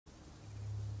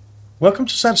Welcome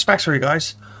to Satisfactory,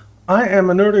 guys. I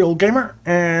am a nerdy old gamer,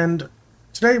 and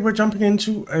today we're jumping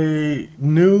into a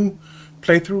new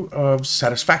playthrough of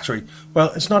Satisfactory.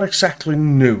 Well, it's not exactly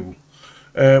new.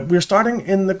 We're starting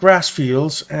in the grass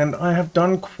fields, and I have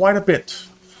done quite a bit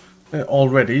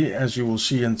already. As you will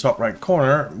see in the top right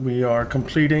corner, we are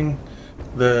completing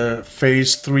the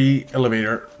Phase 3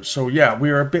 elevator. So yeah, we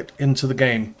are a bit into the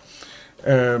game.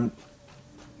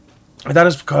 That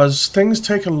is because things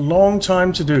take a long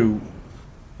time to do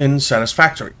in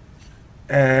Satisfactory.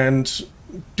 And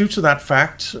due to that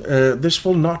fact, this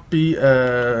will not be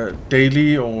a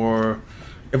daily or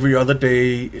every other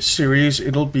day series.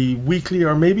 It'll be weekly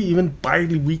or maybe even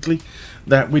bi-weekly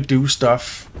that we do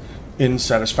stuff in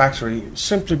Satisfactory,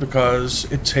 simply because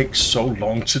it takes so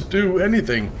long to do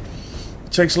anything.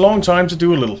 It takes a long time to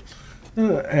do a little.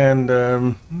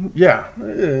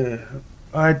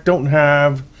 I don't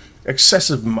have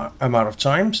excessive amount of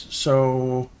time,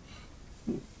 so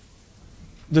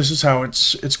this is how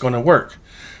it's going to work.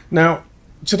 Now,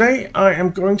 today I am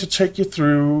going to take you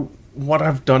through what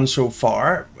I've done so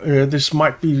far. This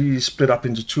might be split up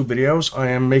into two videos. I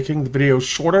am making the videos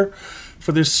shorter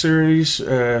for this series,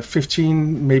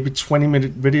 15, maybe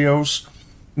 20-minute videos,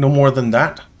 no more than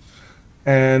that.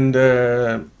 And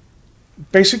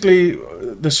basically,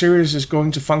 the series is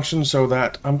going to function so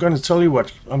that I'm going to tell you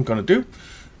what I'm going to do,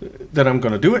 that I'm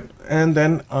going to do it, and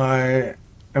then I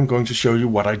am going to show you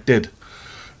what I did.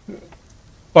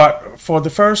 But for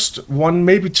the first one,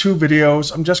 maybe two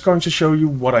videos, I'm just going to show you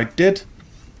what I did,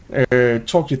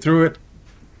 talk you through it,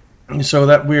 so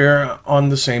that we're on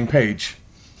the same page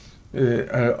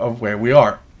of where we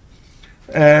are.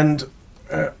 And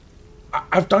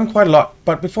I've done quite a lot,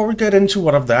 but before we get into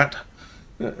all of that,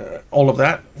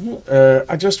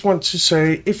 I just want to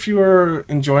say, if you're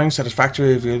enjoying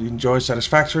Satisfactory, if you enjoy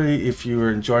Satisfactory, if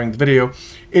you're enjoying the video,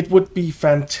 it would be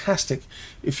fantastic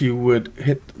if you would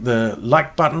hit the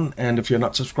like button, and if you're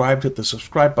not subscribed, hit the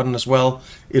subscribe button as well.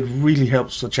 It really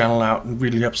helps the channel out and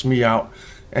really helps me out,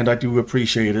 and I do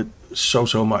appreciate it so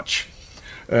much.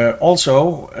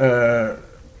 Also,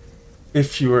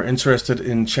 if you're interested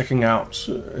in checking out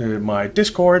my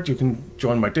Discord, you can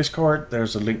join my Discord.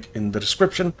 There's a link in the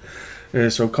description.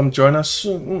 So come join us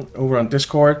over on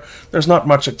Discord. There's not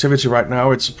much activity right now.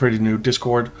 It's a pretty new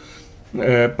Discord.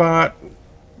 But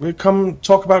we come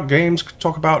talk about games,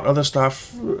 talk about other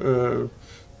stuff,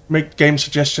 make game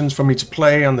suggestions for me to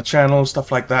play on the channel,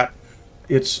 stuff like that.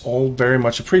 It's all very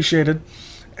much appreciated.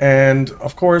 And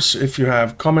of course, if you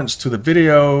have comments to the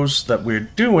videos that we're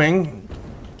doing,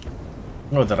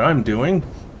 or that I'm doing,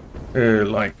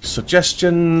 like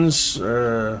suggestions,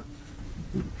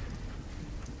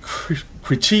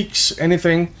 critiques,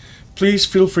 anything, please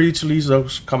feel free to leave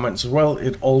those comments as well.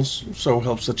 It also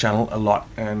helps the channel a lot,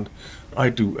 and I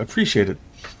do appreciate it.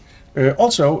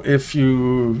 Also, if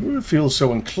you feel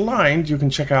so inclined, you can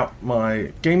check out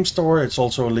my game store. It's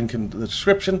also a link in the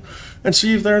description, and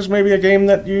see if there's maybe a game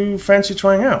that you fancy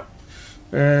trying out.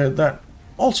 That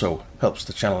also helps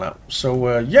the channel out.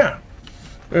 So yeah.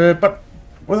 But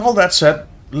with all that said,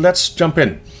 let's jump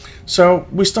in. So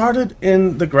we started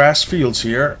in the grass fields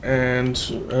here, and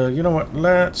you know what,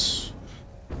 let's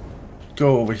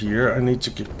go over here. I need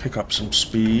to pick up some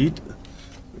speed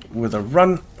with a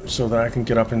run so that I can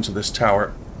get up into this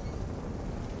tower,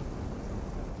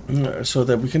 so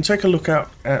that we can take a look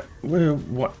at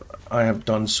what I have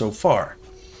done so far.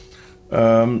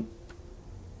 Well,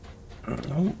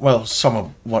 some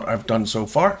of what I've done so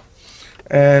far.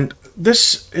 And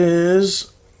this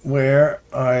is where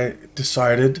I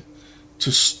decided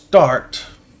to start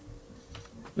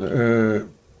the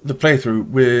playthrough,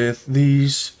 with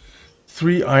these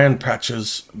 3 iron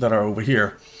patches that are over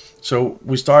here. So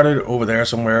we started over there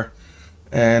somewhere,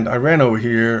 and I ran over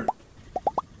here,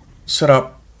 set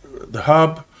up the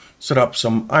hub, set up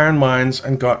some iron mines,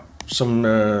 and got some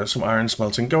iron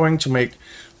smelting going to make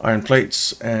iron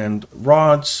plates and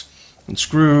rods and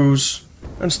screws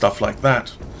and stuff like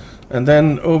that. And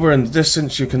then over in the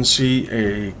distance you can see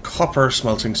a copper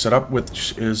smelting setup,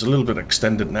 which is a little bit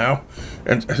extended now,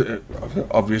 and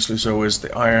obviously so is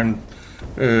the iron,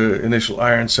 initial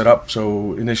iron setup.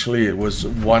 So initially it was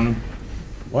one...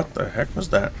 What the heck was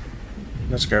that?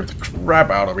 That scared the crap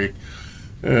out of me.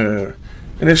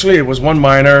 Initially it was one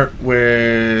miner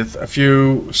with a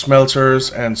few smelters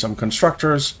and some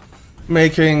constructors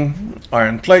making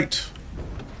iron plate,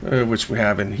 which we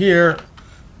have in here,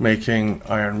 making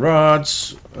iron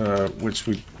rods, which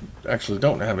we actually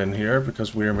don't have in here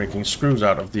because we are making screws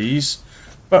out of these,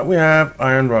 but we have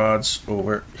iron rods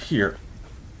over here.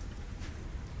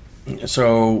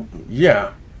 So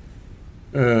yeah,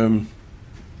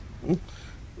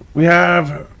 we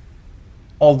have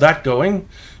all that going,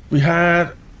 we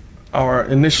had our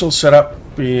initial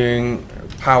setup being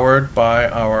powered by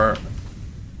our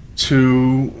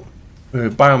 2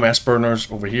 biomass burners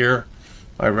over here.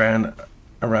 I ran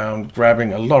around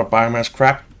grabbing a lot of biomass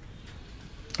crap,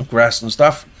 grass and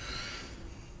stuff,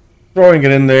 throwing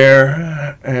it in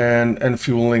there and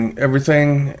fueling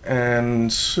everything,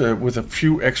 and with a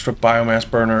few extra biomass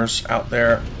burners out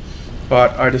there.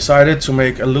 But I decided to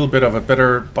make a little bit of a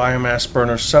better biomass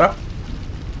burner setup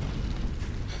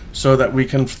so that we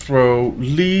can throw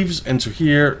leaves into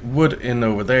here, wood in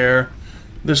over there.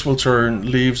 This will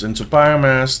turn leaves into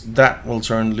biomass, that will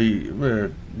turn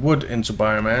wood into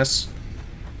biomass,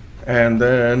 and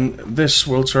then this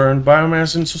will turn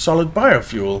biomass into solid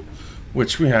biofuel,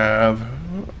 which we have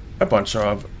a bunch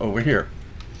of over here.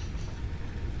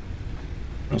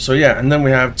 So yeah, and then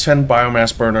we have 10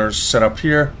 biomass burners set up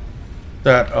here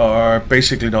that are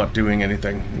basically not doing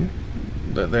anything.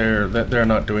 They're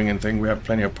not doing anything. We have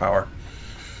plenty of power.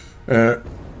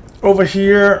 Over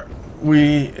here,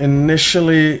 we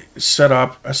initially set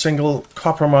up a single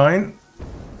copper mine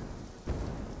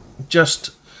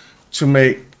just to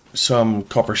make some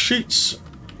copper sheets,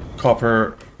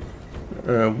 copper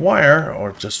wire,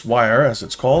 or just wire as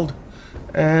it's called,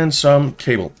 and some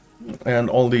cable. And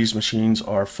all these machines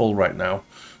are full right now.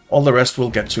 All the rest we'll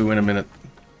get to in a minute.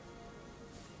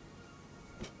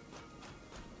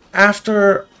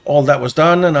 After all that was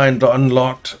done and I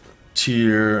unlocked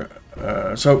tier...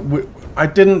 I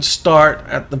didn't start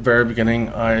at the very beginning.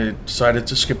 I decided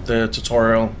to skip the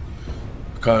tutorial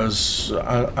because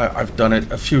I've done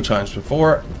it a few times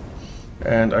before,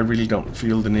 and I really don't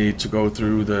feel the need to go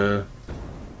through the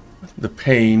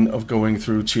pain of going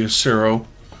through tier 0.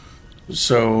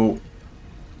 So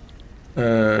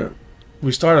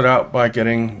we started out by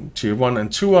getting tier 1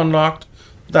 and 2 unlocked.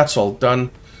 That's all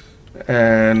done.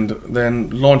 And then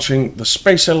launching the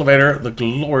space elevator, the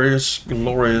glorious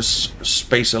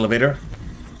space elevator,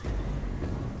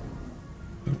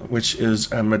 which is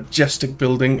a majestic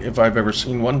building if I've ever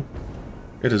seen one.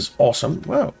 It is awesome.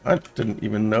 Wow, I didn't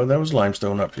even know there was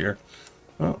limestone up here.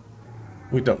 Well,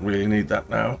 we don't really need that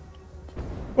now.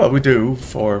 Well, we do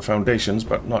for foundations,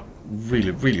 but not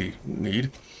really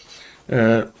need.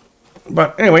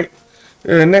 But anyway,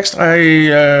 next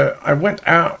I went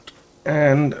out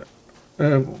and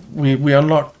we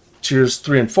unlocked tiers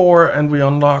 3 and 4, and we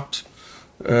unlocked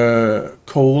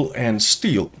coal and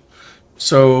steel.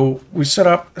 So we set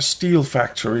up a steel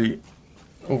factory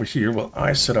over here. Well,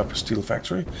 I set up a steel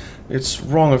factory. It's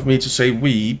wrong of me to say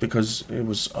we, because it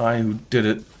was I who did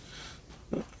it,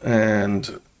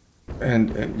 and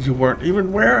you weren't even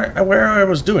aware I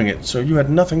was doing it, so you had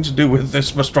nothing to do with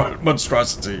this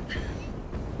monstrosity.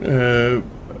 Yeah,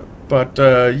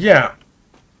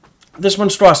 this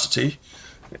monstrosity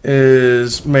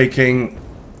is making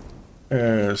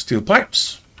steel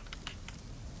pipes,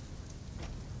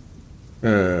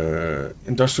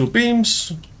 industrial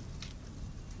beams,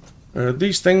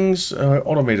 these things,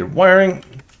 automated wiring,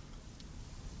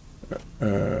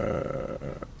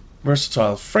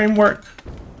 versatile framework,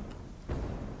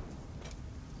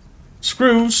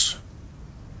 screws,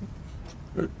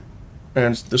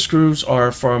 and the screws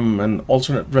are from an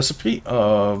alternate recipe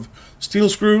of steel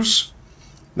screws.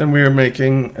 Then we are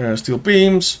making steel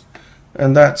beams,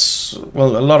 and that's,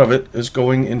 well, a lot of it is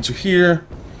going into here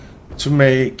to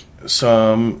make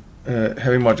some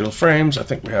heavy modular frames. I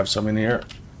think we have some in here,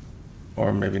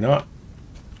 or maybe not.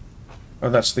 Oh,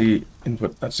 that's the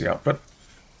input, that's the output.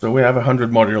 So we have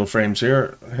 100 modular frames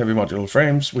here, heavy modular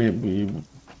frames. We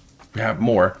have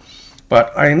more.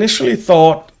 But I initially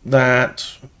thought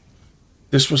that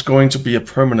this was going to be a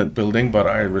permanent building, but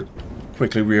I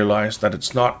quickly realized that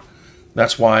it's not.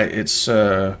 That's why it's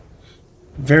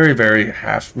very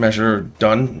half measure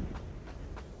done.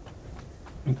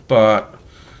 But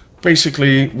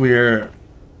basically we're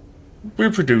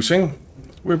producing,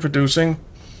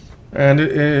 and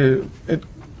the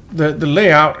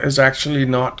layout is actually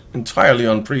not entirely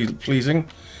unpleasing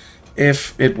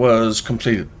if it was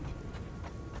completed.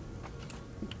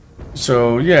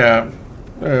 So yeah,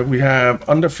 we have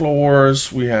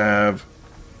underfloors, we have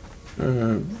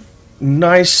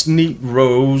nice neat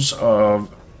rows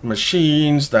of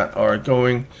machines that are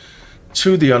going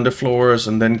to the underfloors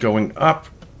and then going up.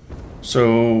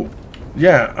 So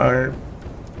yeah,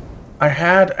 I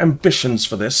had ambitions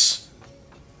for this.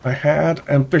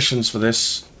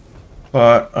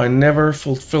 But I never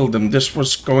fulfilled them. This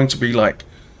was going to be like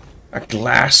a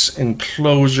glass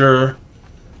enclosure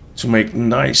to make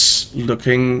nice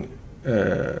looking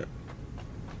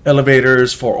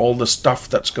elevators for all the stuff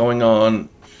that's going on.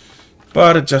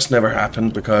 But it just never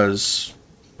happened because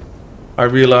I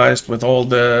realized with all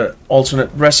the alternate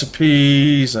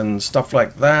recipes and stuff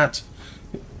like that,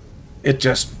 it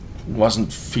just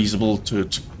wasn't feasible to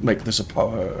make this a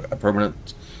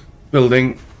permanent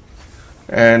building.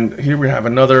 And here we have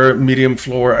another medium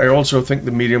floor. I also think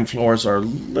the medium floors are a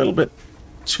little bit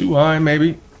too high,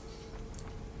 maybe.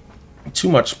 Too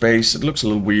much space. It looks a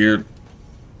little weird.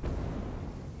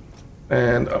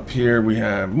 And up here we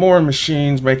have more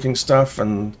machines making stuff,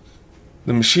 and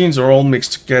the machines are all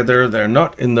mixed together. They're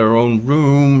not in their own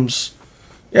rooms.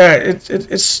 Yeah,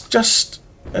 it's just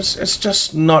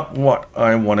not what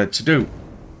I wanted to do.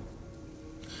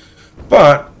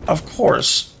 But of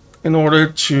course, in order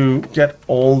to get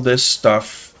all this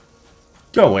stuff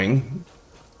going,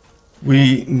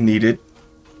 we needed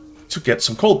to get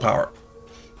some coal power.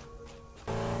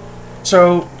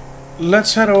 So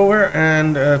let's head over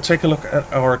and take a look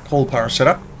at our coal power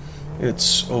setup.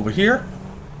 It's over here.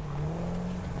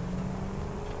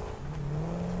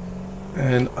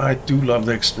 And I do love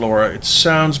the Explorer. It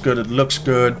sounds good, it looks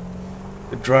good,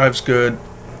 it drives good.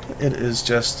 It is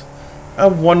just a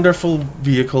wonderful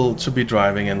vehicle to be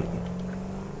driving in.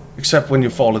 Except when you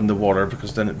fall in the water,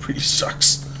 because then it really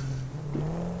sucks.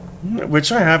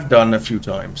 Which I have done a few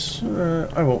times.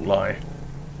 I won't lie.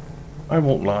 I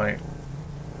won't lie.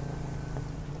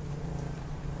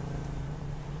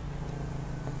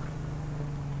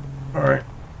 Alright.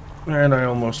 And I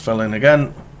almost fell in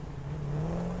again.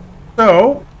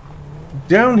 So,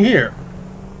 down here,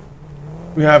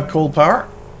 we have coal power.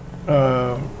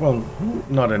 Well,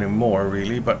 not anymore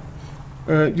really, but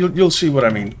you'll see what I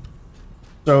mean.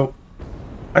 So,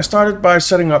 I started by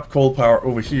setting up coal power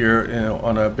over here,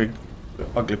 on a big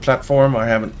ugly platform. I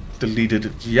haven't deleted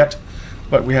it yet,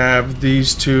 but we have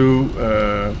these two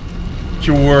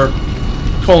pure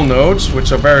coal nodes,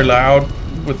 which are very loud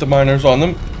with the miners on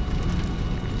them.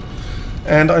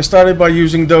 And I started by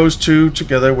using those two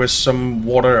together with some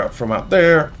water from out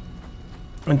there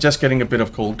and just getting a bit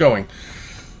of coal going.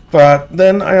 But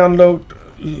then I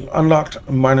unlocked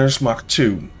Miners Mark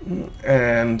II.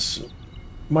 And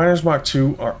Miners Mark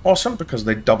II are awesome because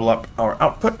they double up our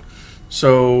output.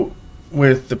 So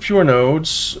with the pure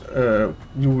nodes,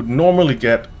 you would normally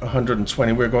get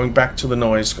 120. We're going back to the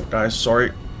noise, guys,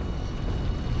 sorry.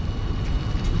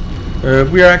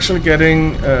 We are actually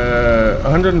getting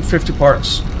 150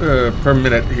 parts per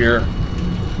minute here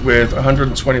with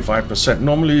 125%.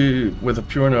 Normally, with a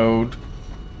pure node,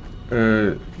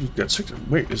 you get 60.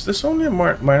 Wait, is this only a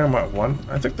Miner Mark 1?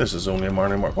 I think this is only a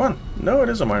Miner Mark 1. No, it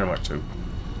is a Miner Mark 2.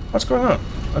 What's going on?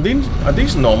 Are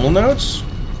these normal nodes?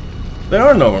 They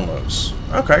are normal nodes.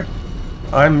 Okay.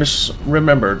 I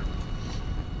misremembered.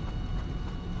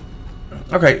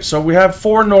 Okay, so we have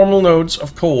 4 normal nodes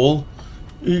of coal,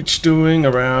 each doing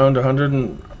around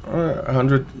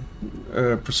 100%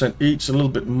 each, a little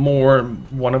bit more,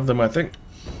 one of them I think.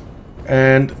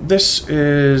 And this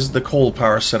is the coal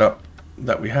power setup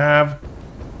that we have,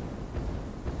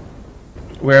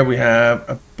 where we have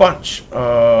a bunch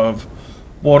of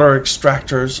water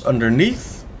extractors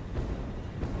underneath,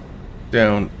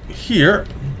 down here,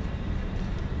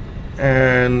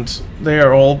 and they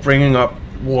are all bringing up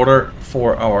water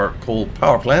for our coal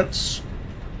power plants.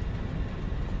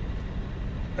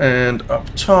 And up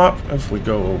top, if we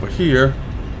go over here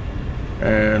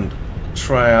and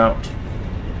try out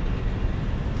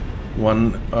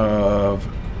one of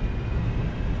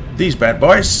these bad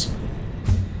boys,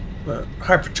 the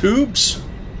hyper tubes,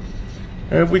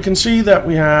 we can see that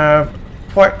we have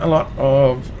quite a lot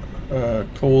of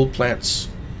coal plants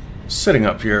sitting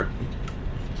up here,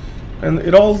 and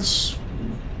it all's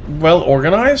well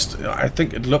organized. I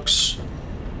think it looks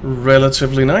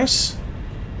relatively nice.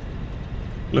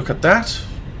 Look at that.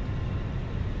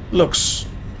 Looks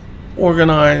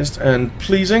organized and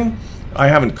pleasing. I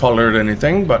haven't colored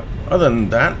anything, but other than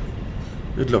that,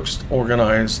 it looks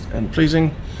organized and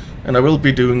pleasing. And I will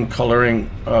be doing coloring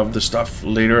of the stuff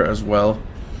later as well.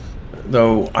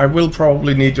 Though I will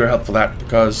probably need your help for that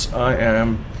because I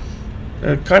am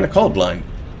kind of colorblind.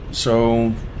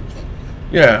 So,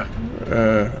 yeah,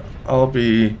 I'll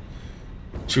be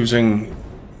choosing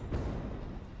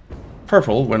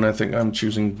purple when I think I'm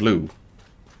choosing blue.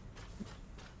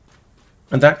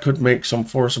 And that could make some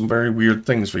very weird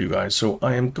things for you guys. So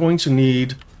I am going to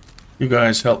need you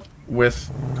guys' help with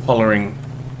coloring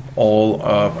all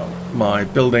of my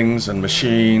buildings and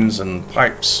machines and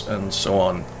pipes and so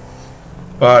on.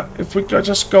 But if we could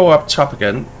just go up top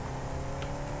again,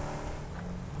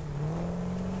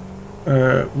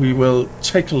 we will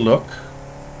take a look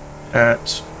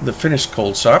at the finished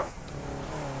coal setup.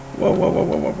 Whoa, whoa, whoa,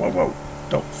 whoa, whoa, whoa, whoa.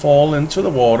 Don't fall into the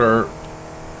water.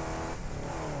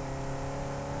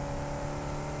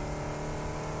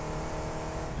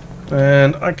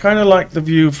 And I kind of like the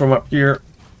view from up here.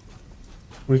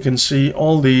 We can see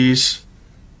all these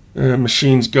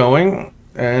machines going,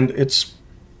 and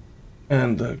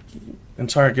the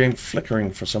entire game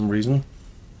flickering for some reason,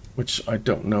 which I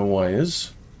don't know why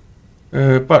is.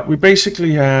 But we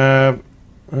basically have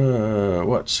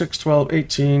what, 6, 12,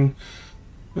 18,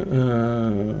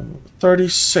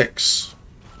 36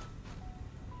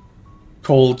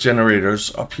 coal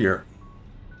generators up here,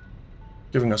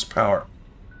 giving us power.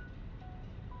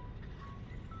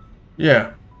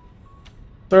 Yeah,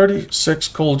 36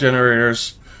 coal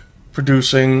generators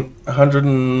producing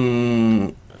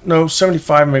 75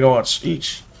 megawatts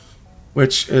each,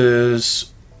 which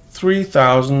is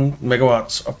 3,000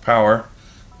 megawatts of power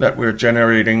that we're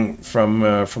generating from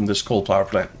this coal power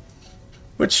plant,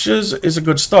 which is a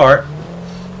good start,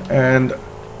 and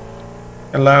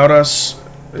allowed us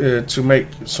to make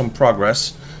some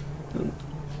progress.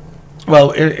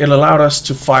 Well, it allowed us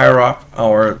to fire up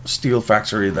our steel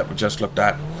factory that we just looked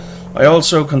at. I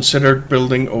also considered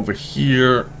building over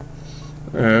here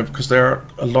because there are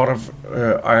a lot of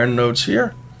iron nodes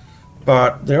here,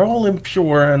 but they're all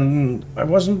impure, and I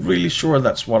wasn't really sure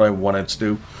that's what I wanted to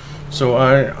do. So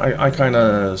I kind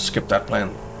of skipped that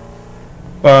plan.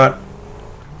 But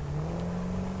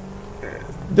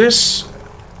this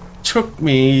took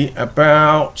me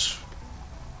about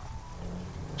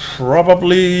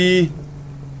probably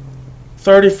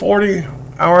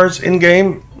 30-40 hours in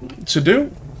game to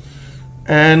do,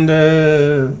 and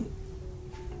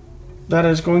that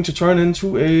is going to turn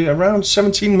into a around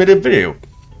 17-minute video.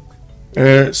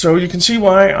 So you can see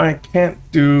why I can't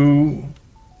do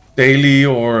daily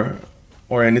or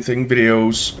anything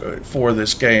videos for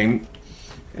this game.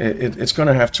 It's going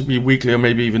to have to be weekly or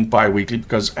maybe even bi-weekly,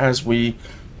 because as we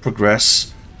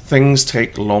progress, things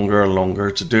take longer and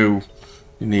longer to do.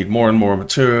 You need more and more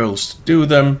materials to do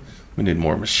them. We need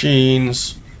more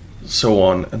machines, so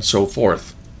on and so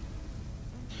forth.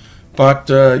 But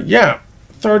yeah,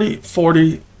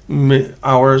 30-40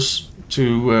 hours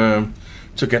to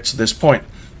get to this point.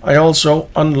 I also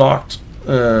unlocked.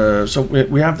 So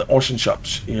we have the ocean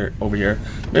shops here over here.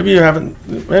 Maybe you haven't.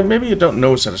 Maybe you don't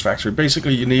know Satisfactory.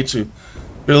 Basically, you need to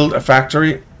build a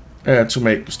factory to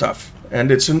make stuff,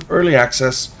 and it's in early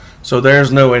access. So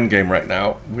there's no end game right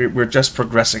now. We're just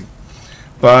progressing.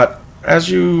 But as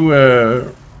you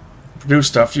produce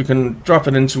stuff, you can drop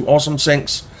it into awesome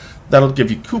sinks. That'll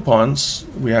give you coupons.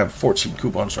 We have 14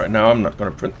 coupons right now. I'm not going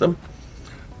to print them,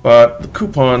 but the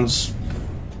coupons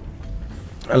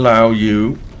allow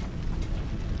you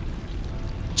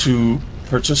to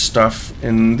purchase stuff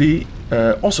in the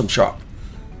awesome shop.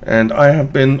 And I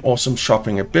have been awesome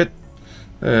shopping a bit.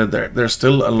 There's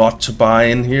still a lot to buy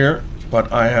in here,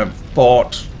 but I have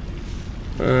bought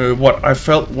what I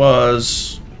felt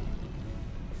was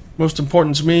most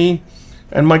important to me.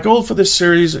 And my goal for this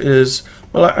series is,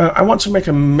 well, I want to make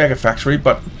a mega factory,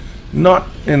 but not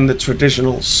in the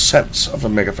traditional sense of a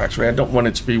mega factory. I don't want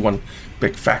it to be one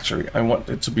big factory. I want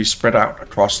it to be spread out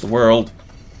across the world.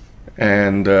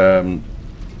 And I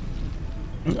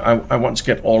want to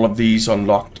get all of these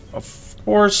unlocked, of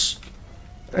course.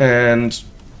 And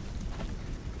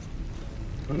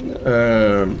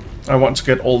I want to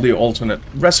get all the alternate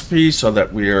recipes so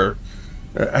that we're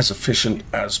as efficient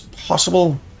as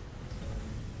possible.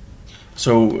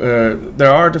 So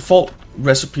there are default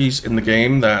recipes in the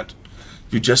game that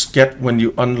you just get when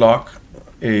you unlock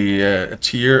a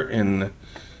tier in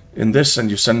this, and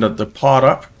you send the pod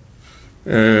up.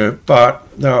 But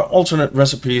there are alternate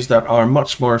recipes that are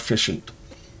much more efficient,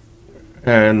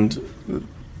 and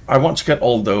I want to get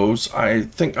all those. I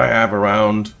think I have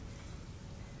around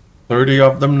 30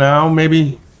 of them now,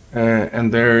 maybe,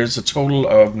 and there is a total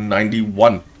of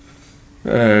 91.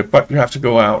 But you have to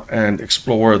go out and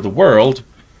explore the world,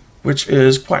 which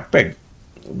is quite big.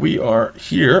 We are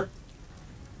here,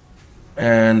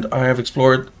 and I have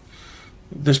explored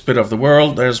this bit of the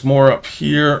world. There's more up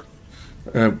here.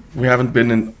 We haven't been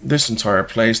in this entire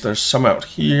place. There's some out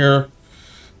here.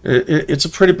 It's a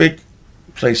pretty big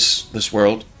place, this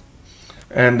world,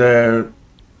 and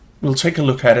we'll take a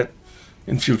look at it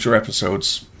in future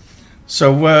episodes.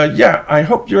 So yeah, I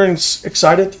hope you're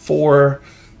excited for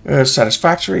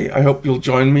Satisfactory. I hope you'll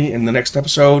join me in the next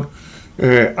episode.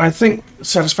 I think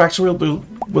Satisfactory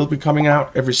will be coming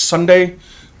out every Sunday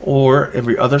or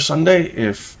every other Sunday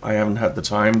if I haven't had the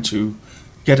time to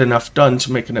get enough done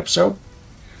to make an episode.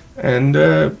 And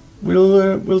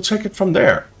we'll take it from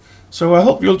there. So I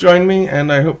hope you'll join me,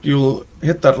 and I hope you'll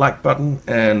hit that like button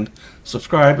and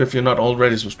subscribe if you're not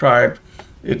already subscribed.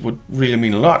 It would really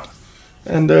mean a lot.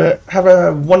 And have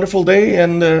a wonderful day,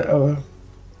 and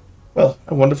well,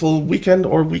 a wonderful weekend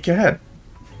or week ahead.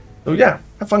 So yeah,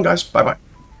 have fun, guys. Bye-bye.